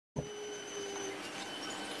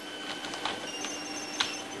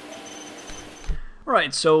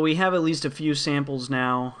Alright, so we have at least a few samples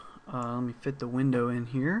now. Let me fit the window in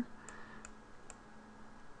here.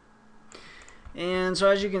 And so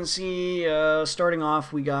as you can see, starting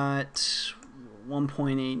off we got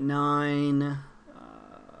 1.89,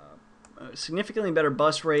 significantly better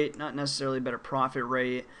bust rate, not necessarily better profit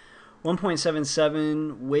rate.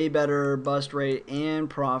 1.77, way better bust rate and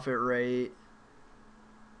profit rate.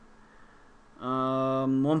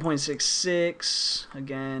 1.66,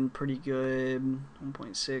 again, pretty good.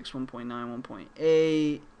 1.6,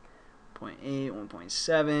 1.9, 1.8,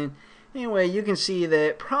 1.7. Anyway, you can see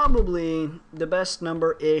that probably the best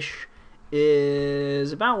number-ish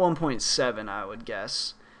is about 1.7, I would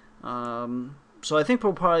guess. So I think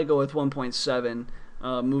we'll probably go with 1.7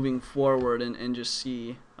 moving forward and just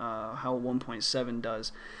see how 1.7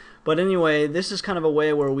 does. But anyway, this is kind of a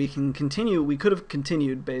way where we can continue. We could have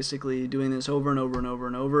continued basically doing this over and over and over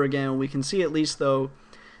and over again. We can see at least though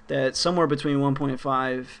that somewhere between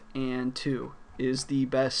 1.5 and 2 is the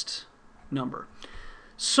best number.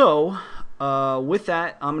 So with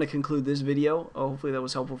that, I'm going to conclude this video. Hopefully that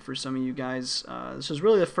was helpful for some of you guys. This is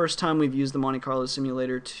really the first time we've used the Monte Carlo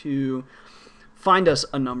simulator to find us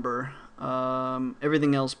a number.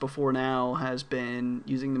 Everything else before now has been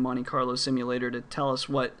using the Monte Carlo simulator to tell us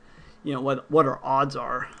what our odds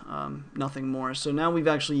are, nothing more. So now we've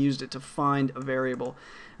actually used it to find a variable.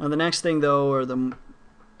 Now the next thing though, or the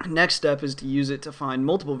next step, is to use it to find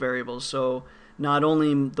multiple variables. So not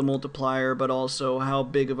only the multiplier, but also how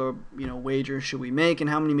big of a wager should we make and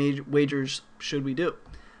how many wagers should we do.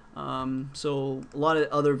 So a lot of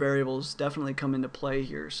other variables definitely come into play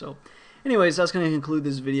here. So anyways, that's going to conclude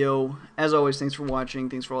this video. As always, thanks for watching.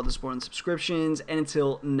 Thanks for all the support and subscriptions. And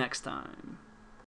until next time.